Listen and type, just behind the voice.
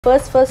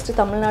First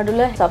Tamil Nadu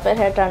la Sapphire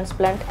hair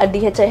transplant,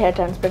 DHI hair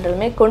transplant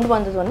elme kondu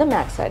vandhathu vandu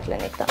Max Hair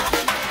Clinic da.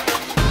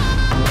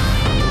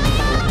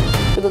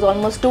 Because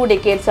almost 2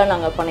 decades ah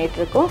naanga pannit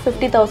irukom.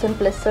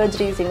 50,000 plus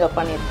surgeries inga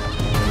pannirukkom.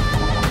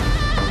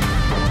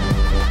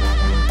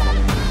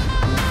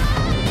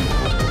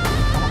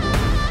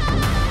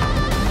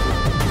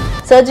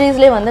 Surgeries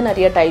le vandu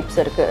nariya types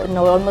irukku.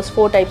 Almost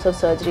 4 types of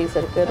surgeries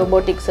irukku.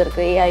 Robotics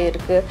irukku, AI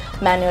irukku,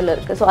 manual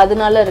irukku. So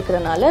adunala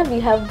irukkranaala we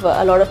have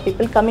a lot of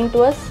people coming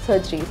to us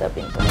surgeries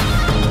அப்படினு.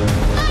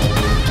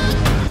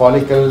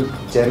 Follicle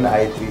Gen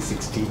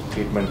I360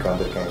 treatment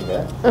vandirukanga.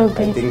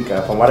 Okay. I think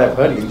from what I've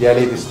heard, India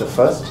this is the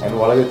first, and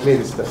Volagathile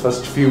this is the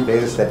first few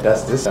days that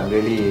does this. I'm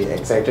really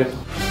excited.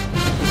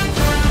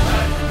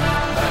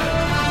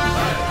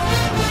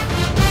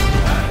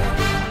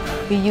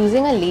 We're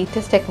using a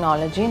latest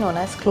technology known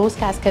as closed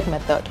casket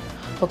method,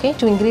 okay,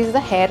 to increase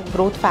the hair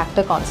growth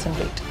factor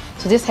concentrate.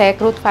 So this hair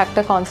growth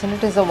factor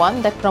concentrate is the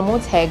one that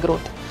promotes hair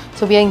growth.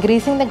 So we are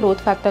increasing the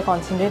growth factor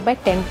concentrate by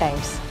 10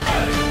 times.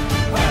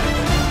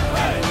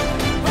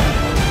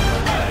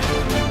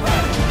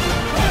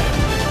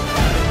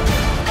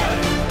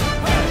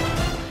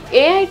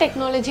 AI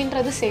technology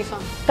is safe?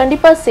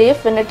 Kandipa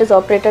safe when it is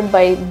operated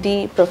by the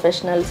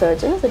professional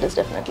surgeons. It is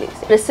definitely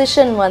safe.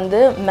 Precision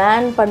vandu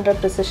man pandra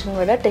precision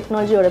vida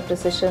technology oda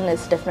precision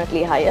is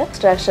definitely higher.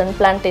 Extraction,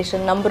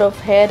 plantation, number of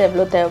hair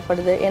evlo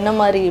thevapadudhu enna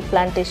mari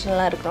plantation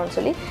la irukonu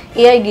solli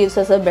AI gives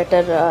us a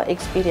better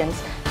experience.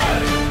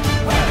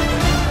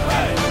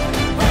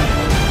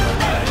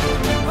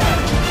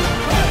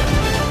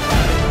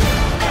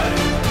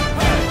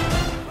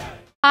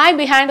 Hi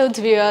behind those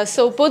viewers.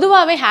 So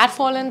பொதுவாவே hair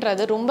fall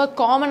ன்றது ரொம்ப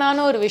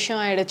காமனான ஒரு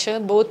விஷயம் ஆயிடுச்சு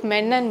both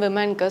men and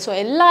women க்கு. So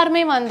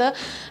எல்லாரும் வந்து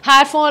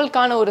hair fall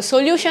கான ஒரு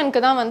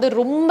சொல்யூஷனுக்கு தான் வந்து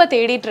ரொம்ப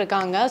தேடிட்டு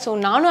இருக்காங்க. So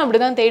நானும் அப்படி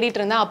தான் தேடிட்டு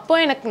இருந்தேன். அப்போ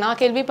நான்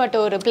கேள்விப்பட்ட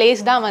ஒரு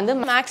place தான் வந்து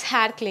Max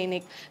Hair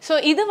Clinic. So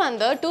இது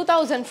வந்து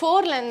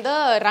 2004 ல இருந்து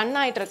ரன்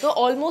ஆயிட்டு இருக்கு.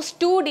 Almost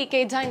 2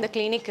 decades இந்த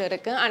clinic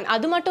இருக்கு. And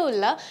அது மட்டும்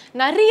இல்ல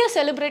நிறைய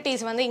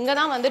celebrities வந்து இங்க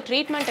தான் வந்து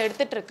ட்ரீட்மென்ட்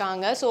எடுத்துட்டு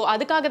இருக்காங்க. So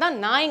அதுக்காக தான்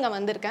நான் இங்க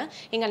வந்திருக்கேன்.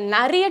 இங்க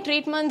நிறைய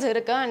ட்ரீட்மென்ட்ஸ்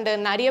இருக்கு and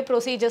நிறைய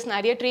procedures,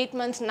 நிறைய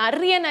treatments,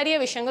 நிறைய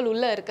விஷயங்கள்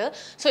உள்ள இருக்கு.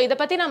 சோ இத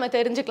பத்தி நாம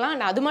தெரிஞ்சுக்கலாம்.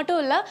 and அது மட்டும்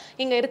இல்ல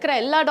இங்க இருக்கிற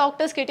எல்லா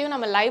டாக்டர்ஸ் கிட்டயும்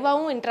நம்ம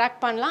லைவாவும்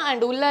இன்டராக்ட் பண்ணலாம்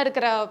and உள்ள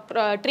இருக்கிற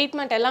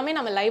ட்ரீட்மென்ட் எல்லாமே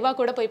நம்ம லைவா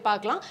கூட போய்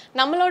பார்க்கலாம்.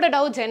 நம்மளோட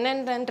டவுட்ஸ்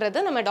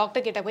என்னன்றது நம்ம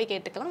டாக்டர் கிட்ட போய்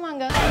கேட்டுக்கலாம்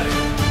வாங்க.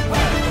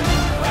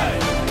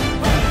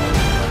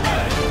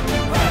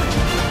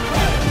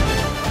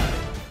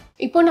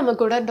 இப்போ நம்ம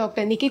கூட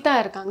டாக்டர் நிகிதா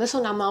இருக்காங்க. சோ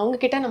நம்ம அவங்க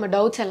கிட்ட நம்ம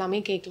டவுட்ஸ் எல்லாமே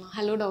கேட்கலாம்.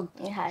 Hello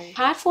doctor.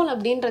 ஹேர் ஃபால்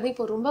அப்படின்றது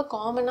இப்போ ரொம்ப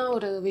காமனா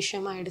ஒரு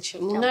விஷயம் ஆயிடுச்சு.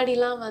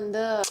 முன்னாடிலாம்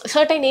வந்து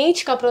சர்டன்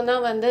ஏஜ்க்கு அப்புறம்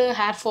தான் வந்து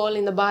ஹேர் ஃபால்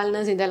இந்த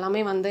பால்னஸ்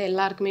இதெல்லாமே வந்து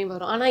எல்லாருக்குமே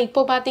வரும். ஆனா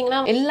இப்போ பாத்தீங்கன்னா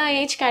எல்லா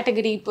ஏஜ்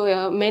கேட்டகரி இப்போ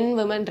மென்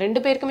விமன்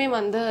ரெண்டு பேருக்குமே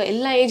வந்து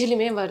எல்லா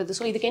ஏஜ்லயுமே வருது.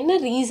 சோ இதுக்கு என்ன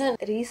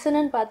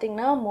ரீசன்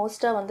பாத்தீங்கன்னா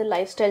மோஸ்டா வந்து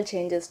லைஃப் ஸ்டைல்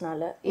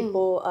சேஞ்சஸ்னால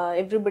இப்போ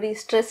எவ்ரிபடி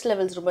ஸ்ட்ரெஸ்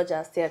லெவல்ஸ் ரொம்ப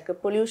ஜாஸ்தியா இருக்கு.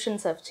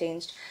 Pollutions have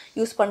changed.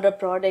 யூஸ் பண்ற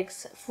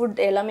ப்ராடக்ட்ஸ் ஃபுட்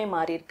எல்லாமே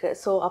மாறி இருக்கு.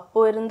 So அப்போ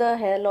இருந்த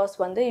ஹேர் லாஸ்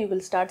வந்து you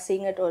will start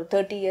seeing it ஒரு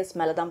 30 years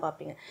மேல தான்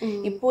பாப்பீங்க.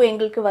 இப்போ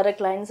எங்களுக்கு வர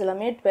கிளையண்ட்ஸ்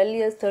எல்லாமே 12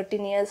 years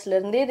 13 yearsல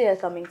இருந்தே they are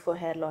coming for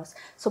hair loss.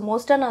 So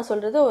மோஸ்டா நான்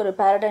சொல்றது ஒரு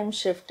paradigm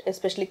shift,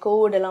 especially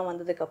covid எல்லாம்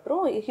வந்ததுக்கு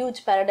அப்புறம் huge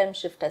paradigm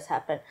shift has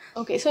happened.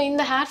 Okay, so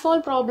இந்த hair fall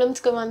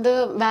problemsக்கு வந்து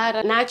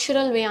வேற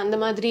natural way அந்த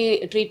மாதிரி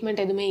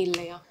ட்ரீட்மென்ட் எதுமே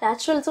இல்லையா?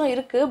 Naturalஸும்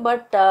இருக்கு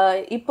பட்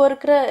இப்போ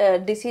இருக்கிற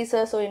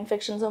diseases or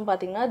infectionsம்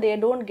பாத்தீங்கன்னா they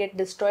don't get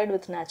destroyed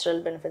with natural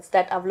benefits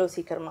that அவ்ளோ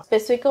சீக்கிரமா.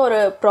 ஸ்பெசிஃபிக்கா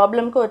ஒரு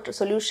ப்ராப்ளம்க்கு ஒரு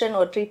சொல்யூஷன்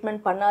ஒரு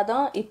ட்ரீட்மென்ட்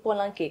பண்ணாதான்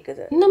இப்போலாம்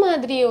கேக்குது. இந்த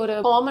மாதிரி ஒரு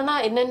காமனா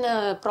என்னென்ன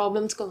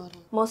ப்ராப்ளம்ஸ்க்கு வரும்?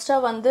 மோஸ்டா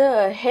வந்து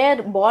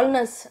ஹேர்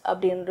பால்னஸ்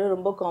அப்படின்றது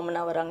ரொம்ப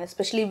காமனா வராங்க.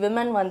 எஸ்பெஷலி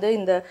விமன் வந்து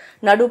இந்த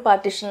நடு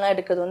பார்ட்டிஷன்லாம்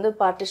எடுக்கிறது வந்து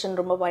பார்ட்டிஷன்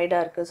ரொம்ப வைடா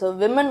இருக்கு. ஸோ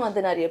விமன்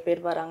வந்து நிறைய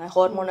பேர் வராங்க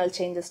ஹார்மோனல்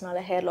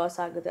சேஞ்சஸ்னால ஹேர் லாஸ்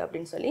ஆகுது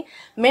அப்படின்னு சொல்லி.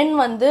 மென்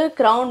வந்து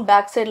கிரவுன்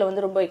பேக் சைட்ல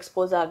வந்து ரொம்ப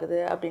எக்ஸ்போஸ்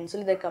ஆகுது அப்படின்னு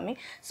சொல்லி இதை கம்மி.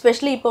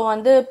 ஸ்பெஷலி இப்போ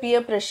வந்து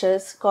பியர்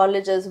ப்ரெஷர்ஸ்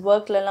காலேஜஸ்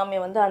ஒர்க்ல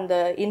எல்லாமே வந்து அந்த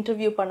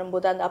இன்டர்வியூ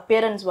பண்ணும்போது அந்த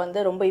அப்பியரன்ஸ்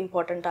வந்து ரொம்ப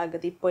இம்பார்ட்டன்ட்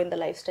ஆகுது இப்போ இந்த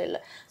லைஃப் ஸ்டைல்ல.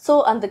 ஸோ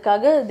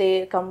அதுக்காக they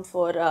come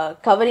for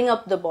covering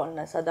up the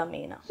baldness. அதான்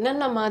மெயினா.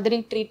 என்னென்ன மாதிரி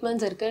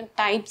ட்ரீட்மெண்ட்ஸ் இருக்கு,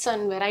 டைப்ஸ்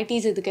அண்ட்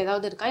வெரைட்டிஸ் இதுக்கு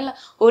ஏதாவது இருக்கா இல்ல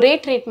ஒரே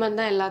ட்ரீட்மெண்ட்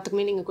தான்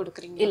எல்லாத்துக்குமே நீங்க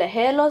கொடுக்குறீங்க? இல்ல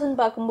ஹேர் லாஸ்ன்னு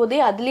பார்க்கும்போதே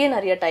அதுலயே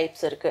நிறைய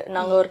டைப்ஸ் இருக்கு.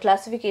 நாங்க ஒரு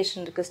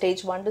கிளாசிஃபிகேஷன் இருக்கு,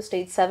 ஸ்டேஜ் 1 to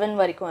stage 7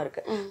 வரைக்கும்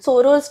இருக்கு. ஸோ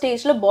ஒரு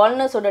ஸ்டேஜ்ல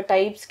பால்னஸோட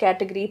டைப்ஸ்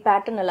கேட்டகரி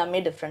பேட்டர்ன்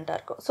எல்லாமே டிஃப்ரெண்டா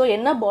இருக்கும். ஸோ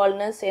என்ன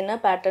பால்னஸ் என்ன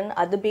பேட்டர்ன்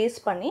அது பேஸ்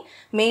பண்ணி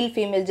male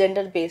female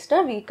gender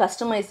பேஸ்டா we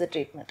customise the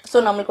treatment.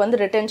 So நம்மளுக்கு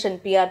வந்து ரிட்டென்ஷன்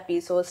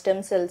பிஆர்பிஸோ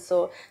ஸ்டெம்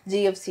செல்ஸோ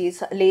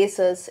ஜிஎஃப்சிஸ்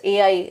லேசர்ஸ்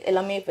AI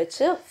எல்லாமே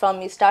வச்சு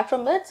ஸ்டார்ட்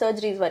ஃப்ரம் த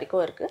சர்ஜரிஸ்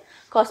வரைக்கும் இருக்கு,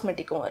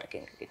 காஸ்மெட்டிக்கும் இருக்கு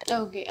எங்ககிட்ட.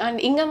 ஓகே. அண்ட்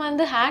இங்க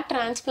வந்து ஹேர்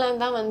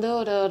டிரான்ஸ்பிளான்ட் தான் வந்து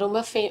ஒரு ரொம்ப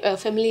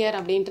ஃபெமிலியர்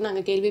அப்படின்ட்டு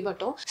நாங்க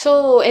கேள்விப்பட்டோம். ஸோ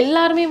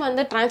எல்லாருமே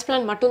வந்து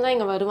டிரான்ஸ்பிளான்ட் மட்டும் தான்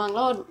இங்க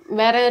வருவாங்களா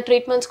வேற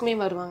ட்ரீட்மெண்ட்ஸ்க்குமே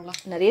வருவாங்களா?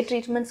 நிறைய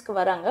ட்ரீட்மெண்ட்ஸ்க்கு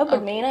வராங்க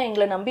பட் மெயினா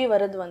எங்களை நம்பி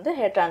வர்றது வந்து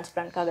ஹேர்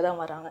டிரான்ஸ்பிளான்ட்காக தான்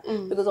வராங்க.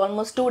 பிகாஸ்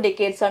ஆல்மோஸ்ட் 2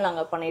 decades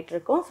நாங்க பண்ணிட்டு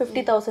இருக்கோம்.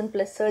 50,000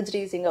 plus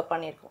surgeries இங்க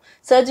பண்ணிருக்கோம்.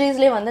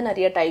 சர்ஜரிஸ்லயே வந்து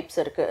நிறைய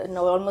டைப்ஸ் இருக்கு.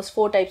 ஆல்மோஸ்ட்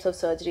 4 types of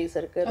surgeries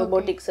இருக்கு.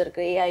 robotics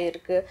இருக்கு, AI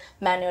இருக்கு,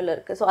 மேனுவல்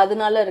இருக்குது. ஸோ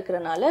அதனால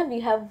இருக்கிறனால we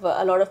have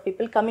a lot of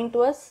people coming to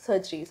us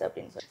surgeries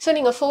அப்படின்னு சொல்லி. ஸோ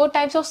நீங்கள் 4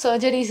 types of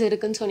surgeries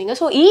இருக்குன்னு சொன்னீங்க.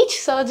 ஸோ ஈச்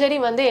சர்ஜரி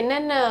வந்து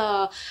என்னென்ன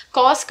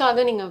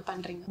காஸ்க்காக நீங்கள்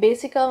பண்ணுறீங்க?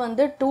 பேசிக்காக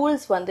வந்து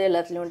டூல்ஸ் வந்து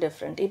எல்லாத்துலேயும்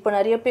டிஃப்ரெண்ட். இப்போ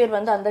நிறைய பேர்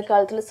வந்து அந்த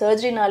காலத்தில்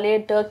சர்ஜரினாலே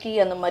டர்க்கி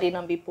அந்த மாதிரி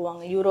நம்பி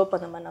போவாங்க, யூரோப்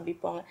அந்த மாதிரி நம்பி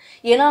போவாங்க.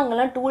 ஏன்னா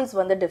அங்கெல்லாம் டூல்ஸ்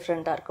வந்து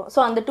டிஃப்ரெண்ட்டாக இருக்கும்.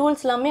 ஸோ அந்த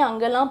டூல்ஸ் எல்லாமே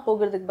அங்கெல்லாம்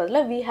போகிறதுக்கு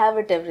பதிலாக we have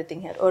it everything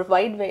here. ஒரு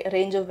வைட்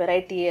ரேஞ்ச் ஆஃப்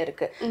வெரைட்டியே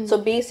இருக்குது. ஸோ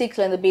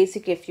பேசிக்ஸில் இந்த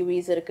பேசிக்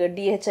FUEs இருக்குது,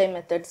 DHI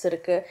மெத்தட்ஸ்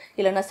இருக்குது,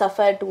 இல்லைனா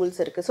Sapphire டூல்ஸ்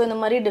இருக்குது. ஸோ இந்த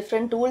மாதிரி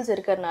டிஃப்ரெண்ட் டூல்ஸ்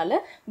இருக்கிறனால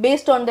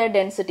பேஸ்ட் ஆன் த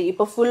டென்சிட்டி,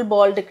 இப்போ ஃபுல்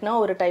பால்டுக்குனா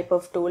ஒரு டைப்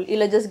ஆஃப் டூல்,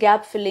 இல்லை ஜஸ்ட்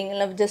கேப் ஃபில்லிங்,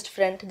 இல்லை just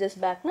front just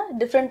பேக்னா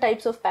different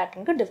types of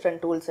பேட்டர்னுக்கு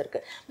different tools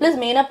இருக்குது. ப்ளஸ்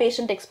மெயினாக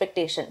பேஷண்ட்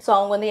எக்ஸ்பெக்டேஷன். ஸோ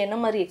அவங்க வந்து என்ன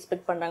மாதிரி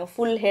எக்ஸ்பெக்ட் பண்ணுறாங்க,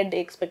 ஃபுல் ஹெட்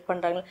எக்ஸ்பெக்ட்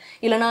பண்ணுறாங்க,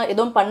 இல்லைனா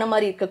எதுவும் பண்ண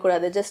மாதிரி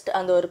இருக்கக்கூடாது, ஜஸ்ட்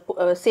அந்த ஒரு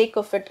சேக்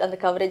ஆஃப் இட் அந்த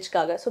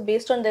கவரேஜ்க்காக. So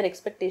based on their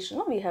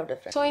எக்ஸ்பெக்டேஷனும் we have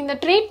different. So இந்த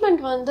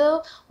ட்ரீட்மெண்ட் வந்து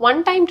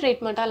ஒன் டைம்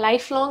ட்ரீட்மெண்ட்டா,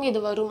 லைஃப் லாங்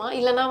இது வருமா,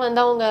 இல்லைனா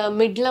வந்து அவங்க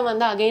மிட்ல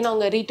வந்து அகைன்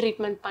அவங்க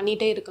ரீட்ரீட்மெண்ட்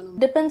பண்ணிட்டே இருக்கணும்?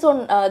 Depends on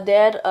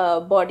their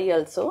body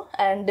also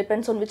and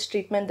depends on which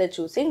treatment they're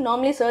choosing.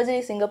 Normally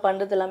surgeries இங்க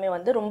பண்றது எல்லாமே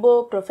வந்து ரொம்ப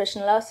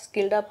ப்ரொஃபஷனலா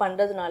ஸ்கில்டா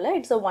பண்றதுனால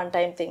it's a one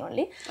time thing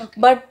only.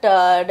 But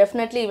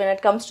definitely when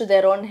it comes to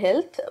their own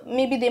health,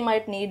 maybe they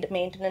might need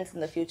maintenance in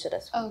the future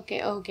as well.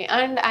 Okay.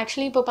 And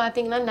actually இப்போ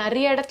பார்த்தீங்கன்னா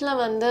நிறைய இடத்துல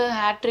வந்து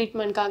ஹேர்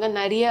ட்ரீட்மெண்ட்காக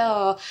நிறைய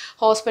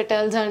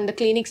ஹாஸ்பிட்டல்ஸ் அண்ட்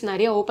கிளினிக்ஸ்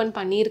நிறைய open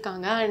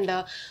பண்ணியிருக்காங்க. And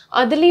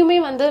அதுலேயுமே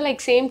வந்து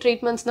லைக் சேம்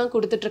ட்ரீட்மெண்ட்ஸ் தான்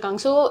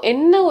கொடுத்துட்ருக்காங்க. ஸோ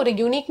என்ன ஒரு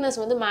யூனிக்னஸ்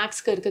வந்து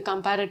மேக்ஸ்க்கு இருக்குது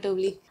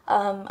கம்பேரிட்டிவ்லி?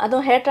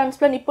 அதுவும் ஹேர்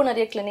டிரான்ஸ்பிளான்ட் இப்போ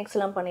நிறைய கிளினிக்ஸ்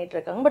எல்லாம் பண்ணிட்டு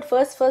இருக்காங்க. பட்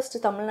ஃபர்ஸ்ட்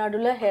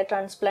தமிழ்நாடுல ஹேர்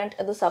டிரான்ஸ்பிளான்ட்,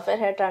 அதுவும் சஃபயர்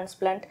ஹேர்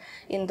டிரான்ஸ்பிளான்ட்,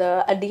 இந்த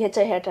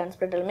DHI ஹேர்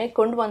டிரான்ஸ்பிளான்ட் எல்லாமே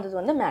கொண்டு வந்தது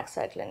வந்து மேக்ஸ்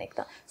ஹேர் கிளினிக்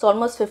தான். ஸோ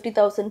ஆல்மோஸ்ட்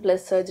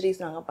 50,000+ சர்ஜரிஸ்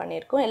நாங்கள்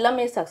பண்ணியிருக்கோம்.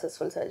 எல்லாமே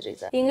சக்ஸஸ்ஃபுல்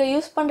சர்ஜரிஸ். இங்கே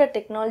யூஸ் பண்ணுற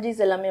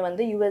டெக்னாலஜிஸ் எல்லாமே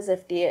வந்து US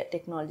FDA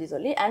டெக்னாலஜி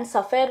சொல்லி. அண்ட்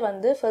சஃபயர்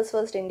வந்து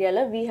ஃபர்ஸ்ட்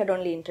இந்தியாவில் we had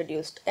only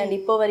introduced. And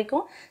இப்போ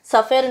வரைக்கும்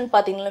சஃபயர்னு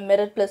பார்த்தீங்கன்னா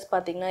மிரர் ப்ளஸ்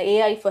பார்த்தீங்கன்னா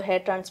AI for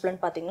hair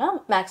transplant பார்த்தீங்கன்னா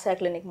மேக்ஸ் ஹேர்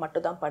கிளினிக்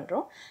மட்டும் தான்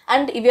பண்ணுறோம்.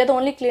 And if we are the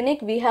only clinic,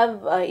 we have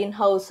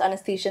in-house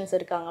anesthesians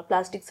இருக்காங்க,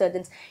 plastic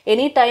surgeons.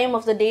 Any time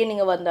of the day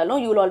நீங்க வந்தாலும்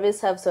you will always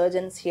have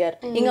surgeons here.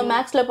 இங்க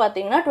மேக்ஸ்ல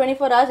பாத்தீங்கன்னா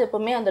 24 hours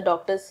எப்பவுமே அந்த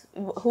doctors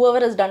whoever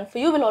has done for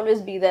you will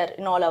always be there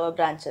in all our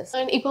branches.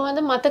 And இப்போ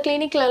வந்து மற்ற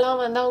கிளினிக்ல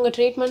எல்லாம் வந்து அவங்க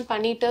ட்ரீட்மெண்ட்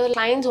பண்ணிட்டு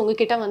கிளையன்ட்ஸ்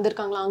உங்ககிட்ட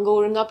வந்திருக்காங்களா, அங்க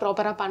ஒழுங்கா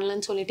ப்ராப்பரா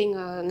பண்ணலன்னு சொல்லிட்டு இங்க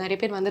நிறைய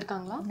பேர்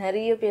வந்திருக்காங்களா?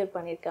 நிறைய பேர்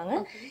பண்ணியிருக்காங்க.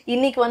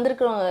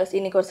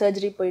 இன்னைக்கு ஒரு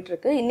சர்ஜரி போயிட்டு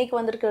இருக்கு. இன்னைக்கு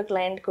வந்திருக்கிற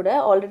கிளையண்ட் கூட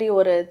ஆல்ரெடி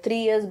ஒரு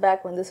 3 years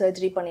பேக் வந்து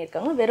சர்ஜரி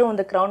பண்ணியிருக்காங்க. வெறும்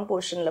அந்த கிரவுன்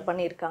போர்ஷன்ல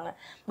பண்ணியிருக்காங்க.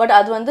 பட்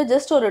அது வந்து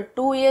ஜஸ்ட் ஒரு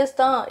 2 years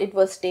தான் இட்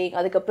வாஸ் டேக்.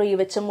 அதுக்கப்புறம்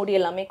வச்ச முடி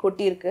எல்லாமே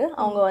கொட்டியிருக்கு.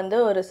 அவங்க வந்து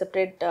ஒரு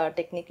செப்பரேட்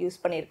டெக்னிக் யூஸ்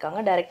பண்ணியிருக்காங்க,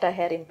 டைரெக்டாக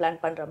ஹேர் இம்ப்ளான்ட்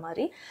பண்ணுற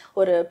மாதிரி.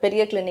 ஒரு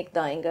பெரிய கிளினிக்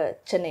தான் இங்கே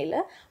சென்னையில்.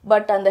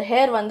 பட் அந்த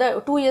ஹேர் வந்து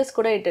 2 years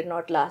கூட இட் டிட்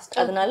நாட் லாஸ்ட்.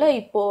 அதனால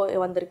இப்போ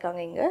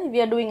வந்திருக்காங்க இங்கே.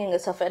 வி ஆர் டூயிங் இங்கே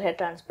சஃபயர் ஹேர்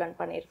டிரான்ஸ்பிளான்ட்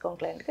பண்ணியிருக்கோம்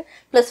கிளைண்ட்டுக்கு.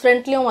 ப்ளஸ்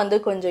ஃப்ரண்ட்லேயும் வந்து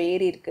கொஞ்சம்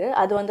ஏறி இருக்கு.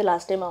 அது வந்து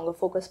லாஸ்ட் டைம் அவங்க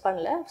ஃபோக்கஸ்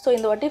பண்ணல. ஸோ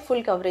இந்த வாட்டி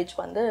ஃபுல் கவரேஜ்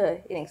வந்து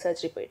எனக்கு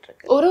சர்ஜரி போயிட்டு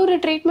இருக்கு. ஒரு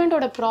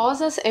ட்ரீட்மெண்ட்டோட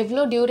ப்ராசஸ்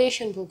எவ்வளோ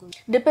டியூரேஷன் போகும்?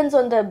 Depends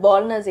on the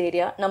baldness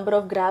area, number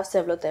of graphs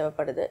எவ்வளோ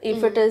தேவைப்படுது.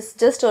 இஃப் இட் இஸ்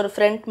ஜஸ்ட் ஒரு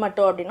ஃப்ரண்ட்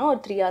மட்டும் அப்படின்னா ஒரு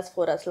 3 hours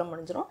 4 hours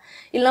முடிஞ்சிடும்.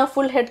 இல்லைனா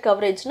full head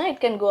கவரேஜ்னா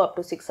it can go up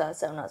to 6 hours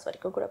 7 hours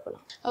வரைக்கும் கூட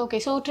போகலாம். ஓகே.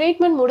 ஸோ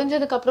ட்ரீட்மெண்ட்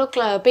முடிஞ்சதுக்கப்புறம்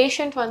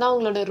பேஷண்ட் வந்து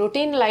அவங்களோட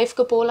ரொட்டீன்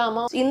லைஃப்க்கு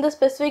போகலாமா? இந்த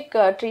ஸ்பெசிஃபிக்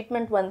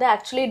ட்ரீட்மெண்ட் வந்து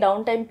ஆக்சுவலி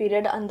டவுன் டைம்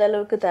பீரியட் அந்த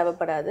அளவுக்கு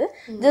தேவைப்படாது.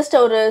 ஜஸ்ட்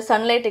ஒரு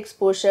சன்லைட்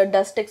எக்ஸ்போஷர்,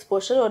 டஸ்ட்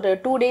எக்ஸ்போஷர் ஒரு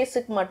 2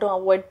 daysக்கு மட்டும்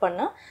அவாய்ட்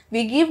பண்ணால்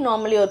வி கிவ்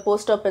நார்மலி ஒரு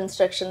போஸ்ட் ஆப்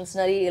இன்ஸ்ட்ரக்ஷன்ஸ்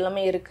நிறைய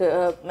எல்லாமே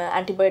இருக்குது,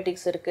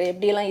 ஆன்டிபயோட்டிக்ஸ் இருக்குது,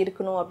 எப்படியெல்லாம்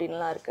இருக்கணும்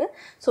அப்படின்லாம் இருக்குது.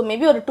 ஸோ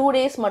மேபி ஒரு 2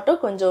 days மட்டும்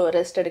கொஞ்சம்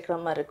ரெஸ்ட் எடுக்கிற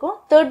மாதிரி இருக்கும்.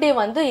 3rd day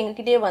வந்து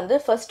எங்ககிட்டயே வந்து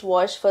ஃபர்ஸ்ட்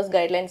வாஷ், ஃபர்ஸ்ட்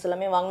கைட்லைன்ஸ்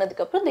எல்லாமே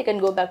வாங்கினதுக்கப்புறம் they can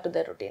go back to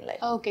their routine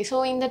life. Okay. So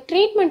இந்த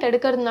ட்ரீட்மெண்ட்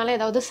எடுக்கிறதுனால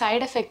ஏதாவது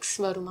சைடு எஃபெக்ட்ஸ்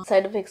வருமா?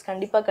 சைடு எஃபெக்ட்ஸ்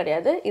கண்டிப்பாக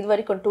கிடையாது. இது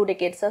வரைக்கும் 2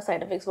 decades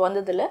சைடு எஃபெக்ட்ஸ்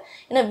வந்ததில்லை.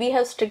 ஏன்னா we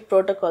have strict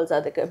protocols,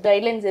 அதுக்கு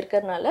கைட்லைன்ஸ்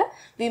இருக்கிறதுனால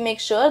we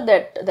make sure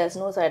that there's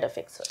no side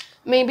effects.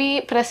 Maybe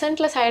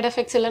ப்ரெசென்ட்ல side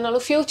effects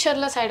இல்லைனாலும்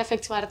ஃபியூச்சர்ல சைடு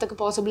எஃபெக்ட்ஸ் வரதுக்கு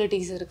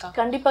பாசிபிலிட்டிஸ் இருக்கா?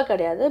 கண்டிப்பாக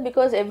கிடையாது.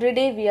 Because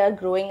everyday we are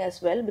growing as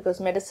well. Because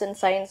medicine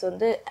science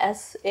வந்து as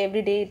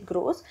every day it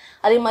grows.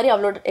 அதே மாதிரி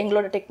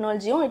எங்களோட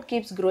டெக்னாலஜியும் it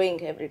keeps growing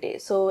every day.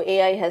 So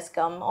AI has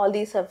come, all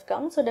these have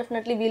come. So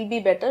definitely we'll be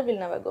better,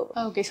 we'll never go.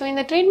 Okay. So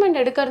இந்த treatment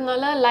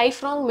எடுக்கிறதுனால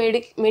life long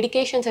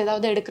medications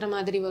ஏதாவது எடுக்கிற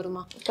மாதிரி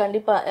வருமா?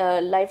 கண்டிப்பாக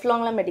லைஃப்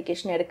லாங்லாம்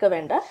மெடிகேஷன் எடுக்க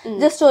வேண்டாம்.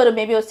 ஜஸ்ட் ஒரு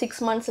மேபி ஒரு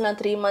 6 months இல்ல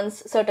 3 months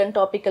certain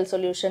topical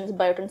solutions,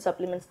 biotin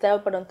supplements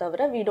தேவைப்படும் தவிர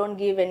we don't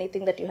give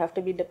anything that you have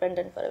to be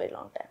dependent for a very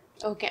long time.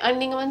 Okay. And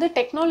நீங்கள் வந்து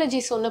டெக்னாலஜி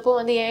சொன்னப்போ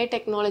வந்து ஏஐ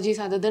டெக்னாலஜிஸ்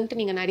அதுன்ட்டு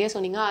நீங்கள் நிறைய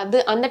சொன்னீங்க.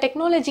 அந்த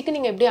டெக்னாலஜிக்கு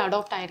நீங்கள் எப்படி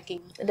அடாப்ட்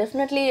ஆயிருக்கீங்க?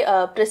 டெஃபினெட்லி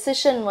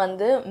ப்ரிசிஷன்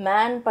வந்து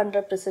மேன் பண்ணுற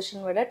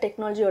ப்ரிசிஷன் விட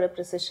டெக்னாலஜியோட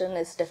precision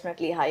is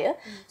definitely higher.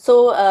 So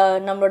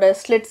நம்மளோட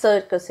ஸ்லிட்ஸாக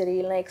இருக்க சரி,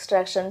 இல்லை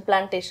extraction,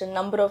 plantation,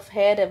 number of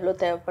hair எவ்வளோ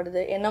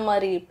தேவைப்படுது, என்ன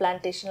மாதிரி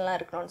பிளான்டேஷன்லாம்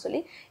இருக்கணும்னு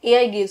சொல்லி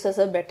AI gives us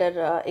a better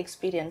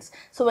experience.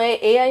 So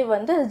AI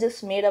வந்து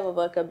just made our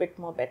work a bit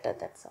more better,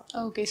 that's all.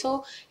 Okay. So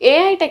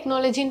AI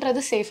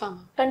டெக்னாலஜின்றது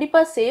சேஃபாமா?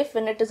 கண்டிப்பாக safe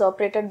when it is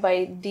operated by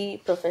the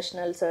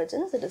professional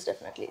surgeons, it is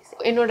definitely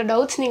safe. என்னோட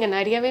doubts நீங்கள்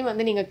நிறையவே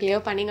வந்து நீங்கள்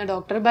clear பண்ணீங்க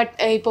doctor. But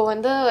இப்போ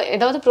வந்து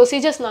ஏதாவது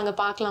ப்ரொசீஜர்ஸ் நாங்கள்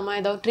பார்க்கலாமா?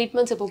 ஏதாவது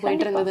ட்ரீட்மெண்ட்ஸ் இப்போ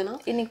போயிட்டு இருந்ததுன்னா?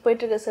 இன்னைக்கு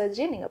போயிட்டு இருக்க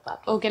சர்ஜரி நீங்கள்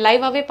பார்க்கலாம். ஓகே,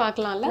 லைவாகவே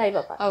பார்க்கலாம்ல?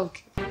 லைவாக பார்க்கலாம்.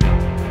 ஓகே.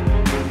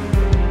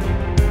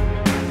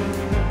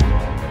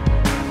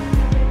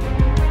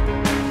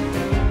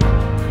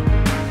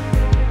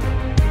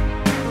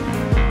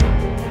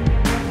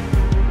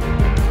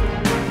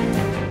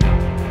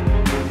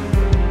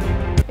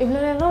 இவ்வளோ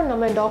நேரம்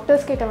நம்ம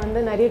டாக்டர்ஸ் கிட்ட வந்து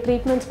நிறைய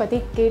ட்ரீட்மெண்ட்ஸ் பற்றி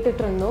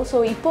கேட்டுட்டு இருந்தோம். ஸோ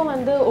இப்போ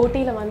வந்து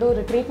ஓடியில் வந்து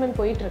ஒரு ட்ரீட்மெண்ட்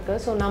போயிட்டுருக்கு.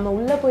 ஸோ நம்ம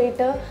உள்ளே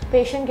போயிட்டு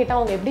பேஷண்ட் கிட்ட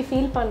அவங்க எப்படி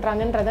ஃபீல்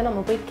பண்ணுறாங்கன்றதை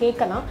நம்ம போய்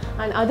கேட்கலாம்.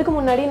 அண்ட் அதுக்கு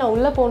முன்னாடி நான்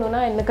உள்ளே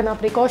போகணுன்னா எனக்கு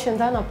நான்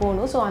ப்ரிகாஷன்ஸாக நான்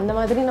போகணும். ஸோ அந்த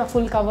மாதிரி நான்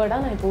ஃபுல்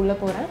கவர்டாக நான் இப்போ உள்ளே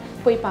போகிறேன்,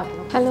 போய்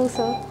பார்க்கலாம். Hello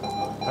sir.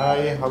 Hi,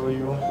 how are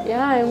you?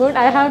 Yeah, I'm good.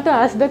 I have to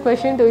ask the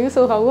question to you.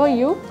 So how are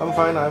you? I'm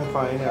fine.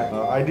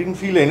 I didn't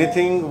feel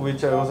anything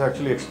which I was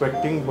actually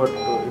expecting, but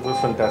it was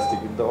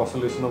fantastic. The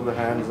oscillation of the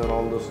hands and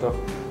all those stuff.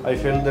 I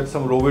felt that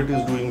some robot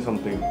is doing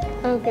something.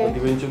 Okay.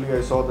 But eventually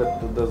I saw that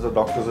the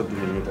doctors are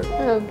doing it.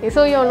 Okay.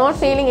 So you're not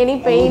feeling any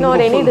pain or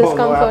any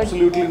discomfort? No,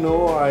 absolutely no.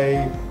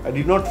 I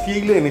did not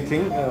feel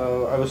anything.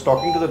 I was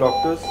talking to the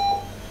doctors.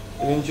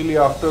 Eventually,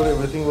 after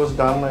everything was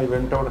done, I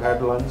went out, had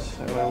lunch,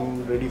 and I'm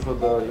ready for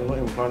the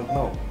implant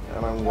now.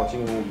 And I'm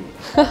watching a movie.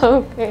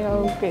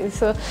 Okay.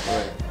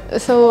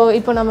 So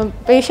இப்போ நம்ம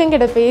patient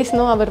கிட்ட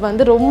பேசணும். அவர்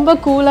வந்து ரொம்ப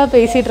கூலாக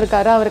பேசிகிட்டு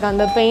இருக்காரு. அவருக்கு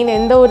அந்த பெயின்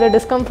எந்த ஒரு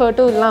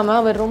டிஸ்கம்ஃபர்ட்டும் இல்லாமல்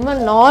அவர் ரொம்ப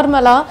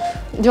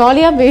நார்மலாக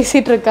ஜாலியாக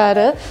பேசிகிட்டு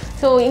இருக்காரு.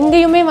 ஸோ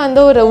இங்கேயுமே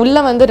வந்து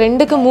உள்ளே வந்து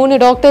 2க்கு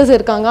 3 டாக்டர்ஸ்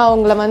இருக்காங்க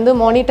அவங்கள வந்து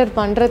மானிட்டர்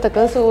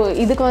பண்ணுறதுக்கு. ஸோ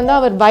இதுக்கு வந்து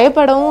அவர்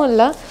பயப்படவும்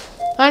இல்லை.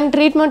 அண்ட்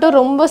ட்ரீட்மெண்ட்டும்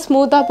ரொம்ப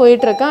ஸ்மூத்தாக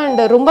போயிட்டுருக்கு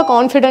அண்ட் ரொம்ப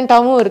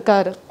கான்ஃபிடென்ட்டாகவும்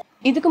இருக்கார்.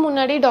 இதுக்கு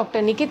முன்னாடி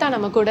டாக்டர் நிகிதா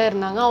நம்ம கூட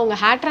இருந்தாங்க. அவங்க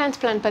ஹேர்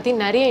டிரான்ஸ்பிளான்ட் பற்றி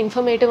நிறைய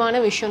இன்ஃபர்மேட்டிவான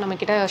விஷயம்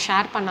நம்மக்கிட்ட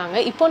ஷேர் பண்ணாங்க.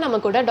 இப்போ நம்ம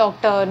கூட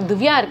டாக்டர்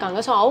திவ்யா இருக்காங்க.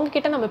 ஸோ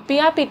அவங்கக்கிட்ட நம்ம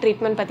பிஆர்பி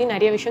ட்ரீட்மெண்ட் பற்றி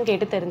நிறைய விஷயம்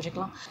கேட்டு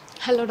தெரிஞ்சுக்கலாம்.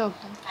 Hello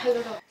doctor. Hello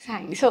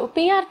doctor. So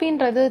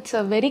பிஆர்பின்றது it's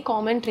a very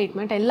common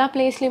treatment. எல்லா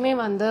பிளேஸ்லையுமே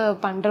வந்து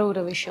பண்ணுற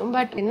ஒரு விஷயம்.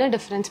 பட் என்ன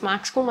டிஃப்ரென்ஸ்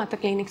மேக்ஸ்க்கும் மற்ற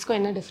கிளினிக்ஸ்க்கும்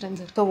என்ன டிஃப்ரென்ஸ்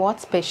இருக்குது? So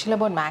what's special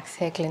about Max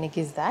Hair Clinic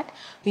is that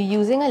we're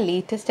using a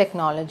latest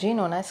technology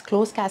known as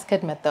closed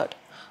cascade method.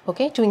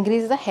 Okay, to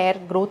increase the hair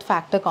growth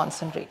factor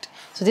concentrate.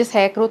 So this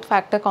hair growth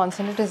factor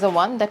concentrate is the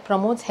one that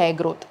promotes hair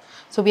growth.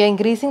 So we are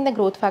increasing the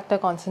growth factor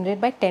concentrate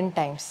by 10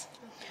 times.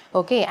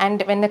 Okay,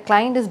 and when the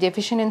client is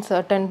deficient in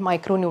certain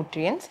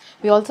micronutrients,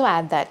 we also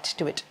add that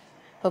to it.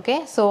 Okay,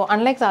 so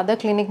unlike the other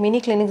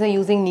many clinics are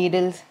using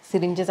needles,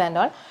 syringes and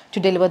all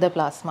to deliver the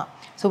plasma.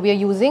 So we are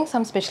using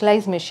some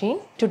specialized machine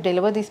to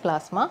deliver this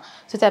plasma.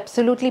 So it's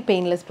absolutely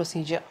painless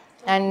procedure.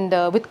 And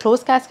with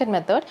closed cascade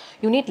method,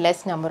 you need less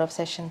number of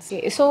sessions.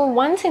 Okay. So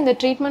once இந்த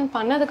treatment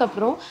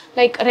பண்ணதுக்கப்புறம்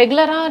like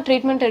ரெகுலராக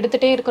treatment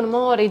எடுத்துகிட்டே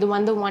இருக்கணுமோ ஒரு இது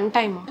வந்து one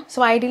time? So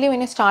ideally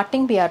when you're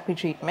starting PRP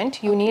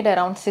treatment, you need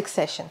around 6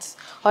 sessions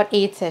or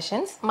 8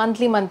 sessions.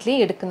 Monthly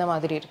எடுക്കുന്ന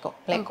மாதிரி இருக்கும்.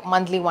 Like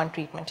monthly one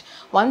treatment.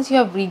 Once you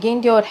have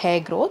regained your hair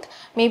growth,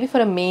 maybe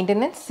for a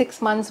maintenance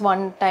 6 months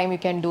one time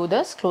you can do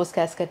this closed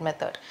cascade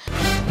method.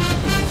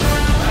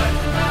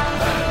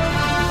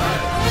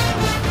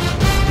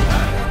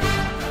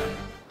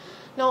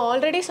 நான்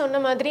already சொன்ன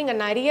மாதிரி இங்கே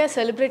நிறைய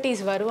celebrities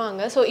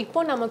வருவாங்க. So இப்போ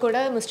நம்ம கூட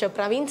மிஸ்டர்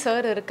பிரவீன்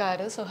சார்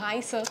இருக்காரு. So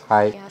hi sir.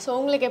 Hi. So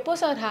உங்களுக்கு எப்போ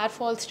சார் ஹேர்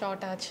ஃபால்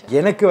ஸ்டார்ட் ஆச்சு?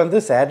 எனக்கு வந்து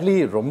சேட்லி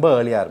ரொம்ப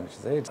ஏர்லியாக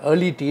ஆரம்பிச்சது.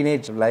 ஏர்லி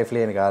டீனேஜ்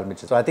லைஃப்லேயே எனக்கு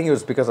ஆரம்பிச்சு. So I think it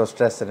was because of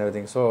stress and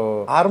everything. So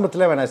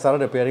ஆரம்பத்தில் when I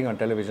started appearing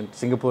on television,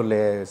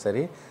 சிங்கப்பூர்லேயே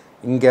சரி,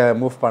 இங்கே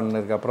மூவ்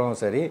பண்ணதுக்கப்புறம்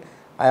சரி,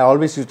 I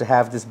always used to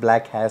have this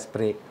black hair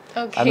spray.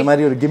 அந்த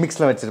மாதிரி ஒரு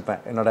கிமிக்ஸ்லாம்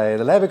வச்சுருப்பேன் என்னோட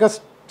இதில், பிகாஸ்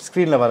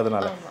ஸ்க்ரீனில்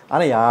வரதுனால.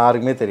 ஆனால்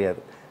யாருக்குமே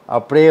தெரியாது.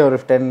 அப்படியே ஒரு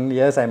 10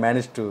 years I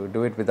managed to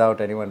do it without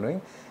anyone knowing,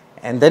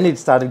 and then it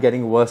started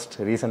getting worse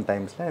recent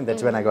times, and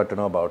that's when I got to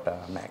know about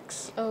Max.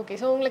 Okay.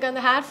 So உங்களுக்கு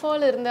அந்த ஹேர்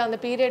ஃபால் இருந்த அந்த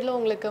பீரியடில்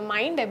உங்களுக்கு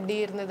மைண்ட் எப்படி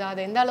இருந்தது?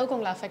 அது எந்த அளவுக்கு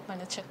உங்களை அஃபெக்ட்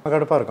பண்ணுச்சு?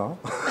 கடுப்பாக இருக்கும்.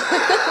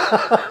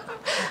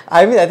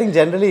 I think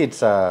generally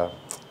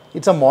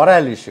it's a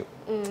moral issue.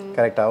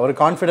 கரெக்டாக ஒரு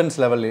கான்ஃபிடன்ஸ்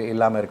லெவல்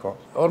இல்லாமல் இருக்கும்.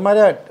 ஒரு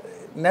மாதிரி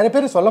நிறைய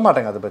பேர் சொல்ல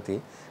மாட்டாங்க அதை பற்றி.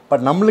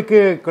 பட்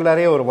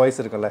நம்மளுக்குள்ளாரே ஒரு வாய்ஸ்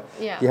இருக்கும்ல,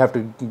 you have to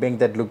make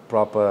that look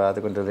proper,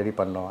 அது கொஞ்சம் ரெடி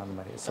பண்ணோம் அந்த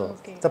மாதிரி. So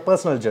it's a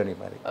personal journey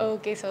மாதிரி.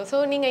 Okay sir. ஸோ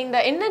நீங்கள் இந்த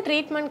என்ன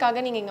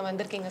ட்ரீட்மெண்ட்காக நீங்கள் இங்கே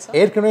வந்திருக்கீங்க சார்?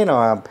 ஏற்கனவே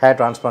நான் ஹேர்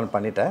டிரான்ஸ்பிளான்ட்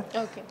பண்ணிட்டேன்.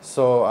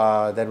 So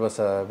that was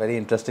a very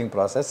interesting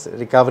process.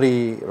 Recovery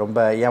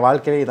ரொம்ப என்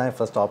வாழ்க்கையிலே இதான்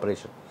first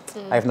operation.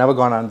 I have never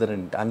Khan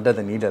under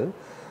the needle.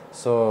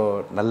 So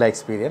நல்ல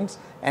எக்ஸ்பீரியன்ஸ்.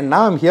 அண்ட்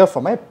நான் I'm here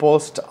for my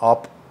post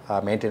app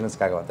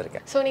மெயின்டெனன்ஸ்க்காக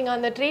வந்திருக்கேன். ஸோ நீங்கள்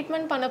அந்த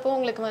ட்ரீட்மெண்ட் பண்ணப்போ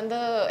உங்களுக்கு வந்து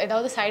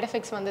ஏதாவது சைட்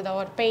எஃபெக்ட்ஸ் வந்ததா,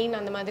 ஒரு பெயின்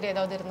அந்த மாதிரி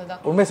ஏதாவது இருந்ததா?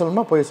 உண்மை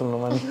சொல்லணுமா போய்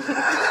சொல்லணுமா?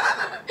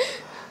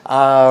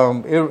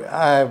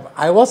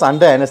 I was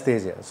under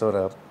அனஸ்தேசியா. ஸோ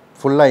ஒரு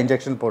ஃபுல்லாக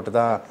இன்ஜெக்ஷன் போட்டு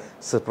தான்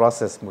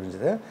ப்ராசஸ்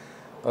முடிஞ்சுது.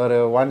 ஒரு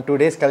 1-2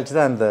 days கழிச்சு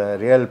தான் அந்த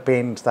real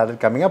pain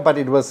started coming up.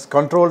 But it was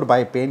controlled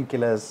by pain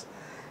killers.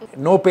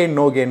 No pain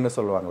no கெயின்னு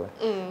சொல்லுவாங்களே.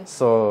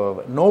 ஸோ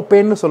நோ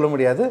பெயின்னு சொல்ல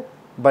முடியாது,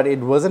 but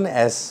it wasn't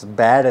as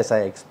bad as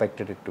I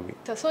expected it to be.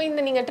 So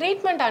இந்த நீங்க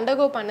ட்ரீட்மெண்ட்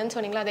அண்டர்கோ பண்ணனும்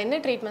சொன்னீங்களா, அது என்ன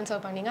treatment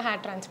sir பண்ணீங்க?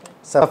 Hair transplant.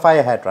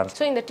 Sapphire hair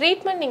transplant. So இந்த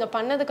ட்ரீட்மெண்ட் நீங்க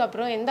பண்ணதுக்கு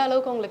அப்புறம் எந்த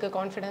அளவுக்கு உங்களுக்கு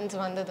கான்ஃபிடன்ஸ்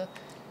வந்தது?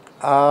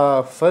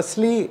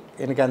 ஃபர்ஸ்ட்லி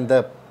எனக்கு அந்த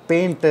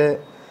பெயிண்ட்டு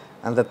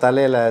அந்த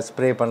தலையில்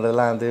ஸ்ப்ரே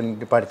பண்ணுறதுலாம் வந்து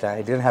நிப்பாட்டிட்டேன்.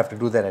 ஐ didn't have to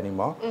do that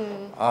anymore.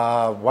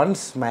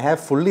 Once my hair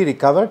fully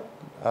recovered,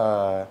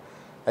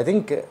 I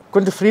think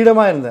கொஞ்சம்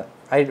ஃப்ரீடமாக இருந்தேன்.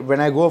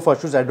 When I go for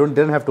shoots, I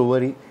didn't have to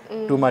worry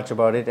too much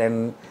about it and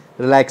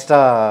relaxed.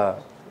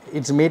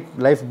 It's made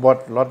life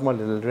lot more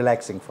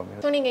relaxing for me.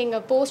 So நீங்கள் இங்கே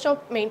post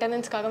app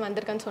மெயின்டெனன்ஸ்க்காக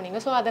வந்திருக்கேன்னு சொன்னீங்க.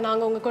 So அதை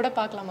நாங்கள் உங்கள் கூட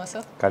பார்க்கலாமா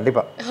சார்?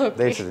 கண்டிப்பாக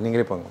தயவுசெய்து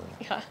நீங்களே போங்க.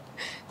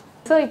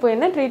 ஸோ இப்போ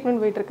என்ன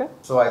ட்ரீட்மெண்ட் போயிட்டுருக்கு?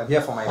 So I'm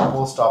here for my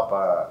post-op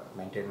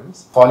maintenance.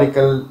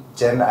 Follicle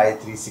Gen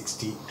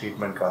I360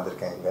 treatment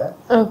வந்திருக்கேன் இங்க.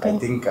 I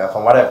think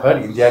from what I've heard,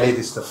 Indiaலே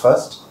this is the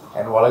first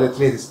and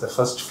உலகத்திலே this is the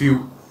first few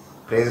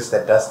places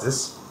that does this.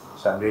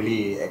 So I'm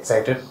really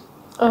excited.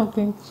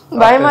 Okay.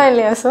 பயமா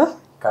இல்லையா sir?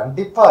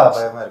 கண்டிப்பா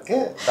பயமா இருக்கு.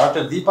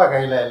 Doctor Deepa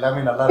கையில எல்லாமே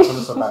நல்லா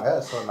இருக்குன்னு சொன்னாங்க.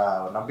 ஸோ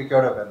நான்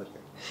நம்பிக்கையோட உட்காந்துருக்கேன்.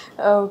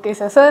 Okay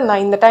sir. சார்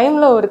நான் இந்த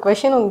டைம்ல ஒரு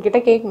கொஸ்டின் உங்ககிட்ட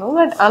கேட்கணும்.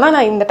 பட் ஆனால்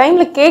நான் இந்த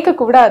டைம்ல கேட்க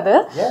கூடாது.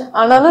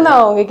 ஆனாலும்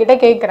நான் உங்ககிட்ட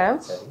கேட்குறேன்.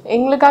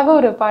 எங்களுக்காக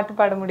ஒரு பாட்டு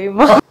பாட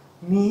முடியுமா?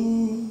 நீ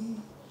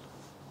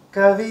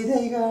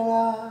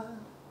கவிதைகளா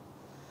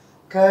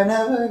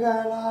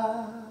கனவுகளா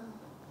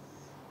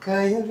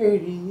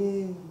கயவெளியே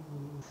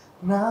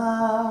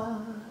நான்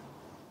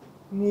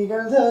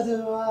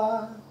நிகழ்ந்ததுவா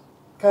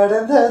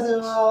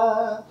கடந்ததுவா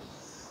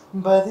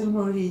பதில்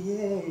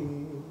மொழியே.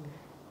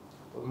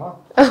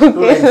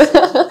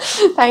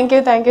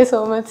 Thank you so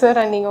much sir.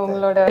 And நீங்கள்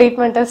உங்களோட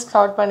ட்ரீட்மெண்ட்டை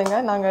ஸ்டார்ட் பண்ணுங்க.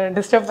 நாங்கள்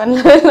டிஸ்டர்ப்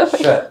பண்ணல.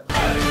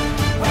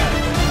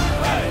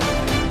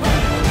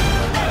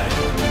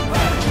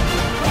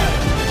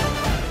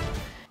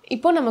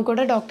 இப்போ நம்ம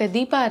கூட டாக்டர்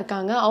தீபா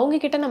இருக்காங்க. அவங்க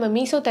கிட்ட நம்ம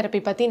மீசோதெரப்பி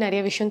பற்றி நிறைய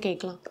விஷயம்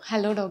கேட்கலாம்.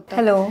 Hello doctor.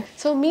 ஹலோ.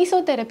 ஸோ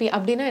மீசோதெரப்பி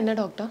அப்படின்னா என்ன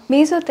டாக்டர்?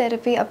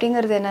 மீசோதெரப்பி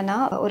அப்படிங்கிறது என்னென்னா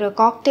ஒரு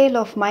cocktail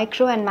of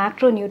micro and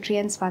macro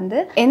nutrients வந்து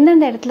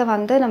எந்தெந்த இடத்துல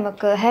வந்து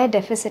நமக்கு ஹேர்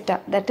டெஃபிசிட்டாக,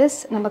 தட் இஸ்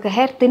நமக்கு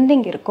ஹேர்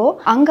தின்னிங் இருக்கோ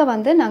அங்கே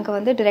வந்து நாங்கள்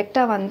வந்து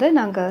டிரெக்டாக வந்து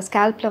நாங்கள்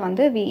ஸ்கேல்பில்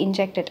வந்து வி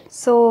இன்ஜெக்டட்.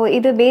 ஸோ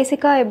இது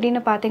பேசிக்காக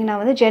எப்படின்னு பார்த்தீங்கன்னா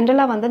வந்து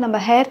ஜென்ரலாக வந்து நம்ம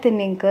ஹேர்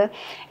தின்னிங்க்கு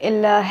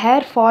இல்லை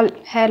ஹேர் ஃபால்,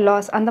 ஹேர்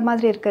லாஸ் அந்த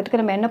மாதிரி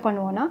இருக்கிறதுக்கு நம்ம என்ன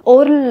பண்ணுவோம்னா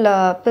ஓரல்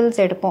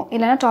பில்ஸ் எடுப்போம்,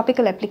 இல்லைனா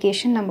டாபிக்கல்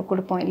அப்ளிகேஷன் நம்ம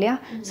கொடுப்போம் இல்லையா.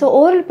 ஸோ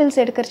ஓரல் பில்ஸ்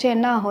எடுக்கிறச்சு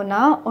என்ன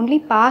ஆகும்னா ஒன்லி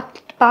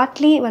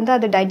பார்ட்லி வந்து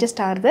அது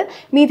டைஜஸ்ட் ஆகுது,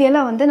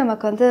 மீதியெல்லாம் வந்து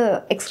நமக்கு வந்து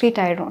எக்ஸ்க்ரீட்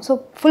ஆகிடும். ஸோ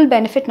ஃபுல்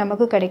பெனிஃபிட்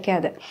நமக்கு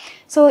கிடைக்காது.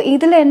 ஸோ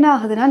இதில் என்ன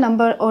ஆகுதுன்னா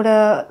நம்மளோட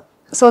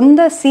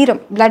சொந்த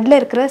சீரம், பிளட்டில்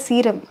இருக்கிற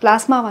சீரம்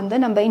பிளாஸ்மா வந்து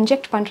நம்ம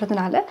இன்ஜெக்ட்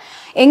பண்ணுறதுனால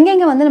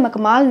எங்கெங்கே வந்து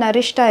நமக்கு மால்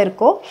நரிஷ்டாக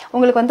இருக்கோ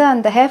உங்களுக்கு வந்து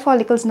அந்த ஹேர்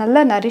ஃபாலிகல்ஸ்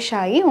நல்லா நரிஷ்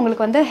ஆகி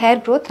உங்களுக்கு வந்து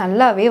ஹேர் க்ரோத்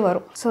நல்லாவே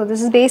வரும். So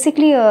this is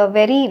basically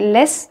very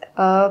less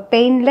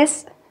painless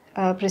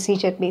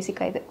procedure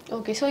பேசிக்காக இது.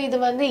 ஓகே. ஸோ இது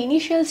வந்து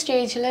இனிஷியல்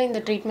ஸ்டேஜில் இந்த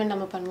ட்ரீட்மெண்ட்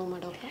நம்ம பண்ணுவோமா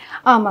டாக்டர்?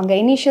 ஆமாங்க,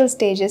 இனிஷியல்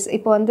ஸ்டேஜஸ்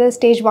இப்போ வந்து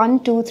ஸ்டேஜ் 1,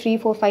 2, 3,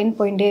 4, 5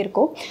 போயிட்டே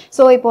இருக்கும்.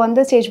 ஸோ இப்போ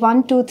வந்து ஸ்டேஜ்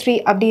 1, 2, 3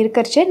 அப்படி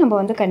இருக்கிறச்சே நம்ம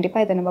வந்து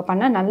கண்டிப்பாக இதை நம்ம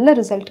பண்ணால் நல்ல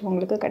ரிசல்ட்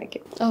உங்களுக்கு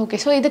கிடைக்கும். ஓகே.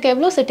 ஸோ இதுக்கு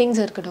எவ்வளோ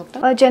செட்டிங்ஸ் இருக்குது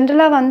டாக்டர்?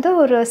 ஜென்ரலாக வந்து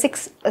ஒரு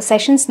 6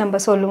 செஷன்ஸ்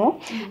நம்ம சொல்லுவோம்.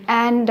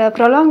 அண்ட்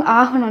ப்ரொலாங்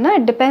ஆகணும்னா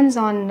it depends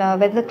on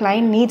weather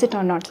client needs it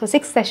or not. So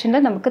 6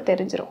 செஷனில் நமக்கு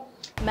தெரிஞ்சிடும்.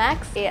 Max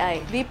AI.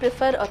 We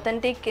prefer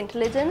authentic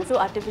intelligence to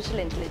artificial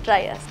intelligence.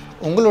 Try us.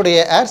 உங்களுடைய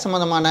ஏர்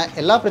சம்பந்தமான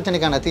எல்லா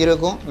பிரச்சனைக்கான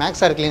தீர்வுக்கும்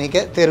மேக்ஸ் ஏர்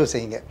கிளினிக்கை தேர்வு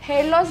செய்யுங்க.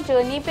 हेयर लॉस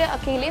जर्नी पे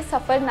अकेले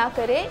सफ़र ना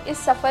करें, इस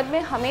सफ़र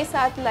में हमें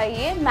साथ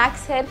लाइए.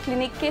 मैक्स हेयर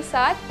क्लिनिक के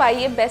साथ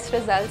पाइए बेस्ट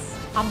रिजल्ट्स.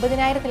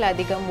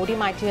 50,000-ലധികം മുടി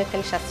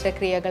മാറ്റിവെക്കൽ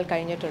ശസ്ത്രക്രിയകൾ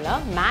കഴിഞ്ഞിട്ടുള്ള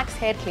മാക്സ്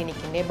ഹെയർ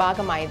ക്ലിനിക്കിന്റെ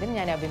ഭാഗമായതിൽ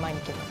ഞാൻ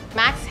അഭിമാനിക്കുന്നു.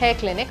 Max hair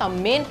clinic, our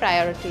main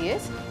priority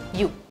is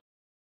you.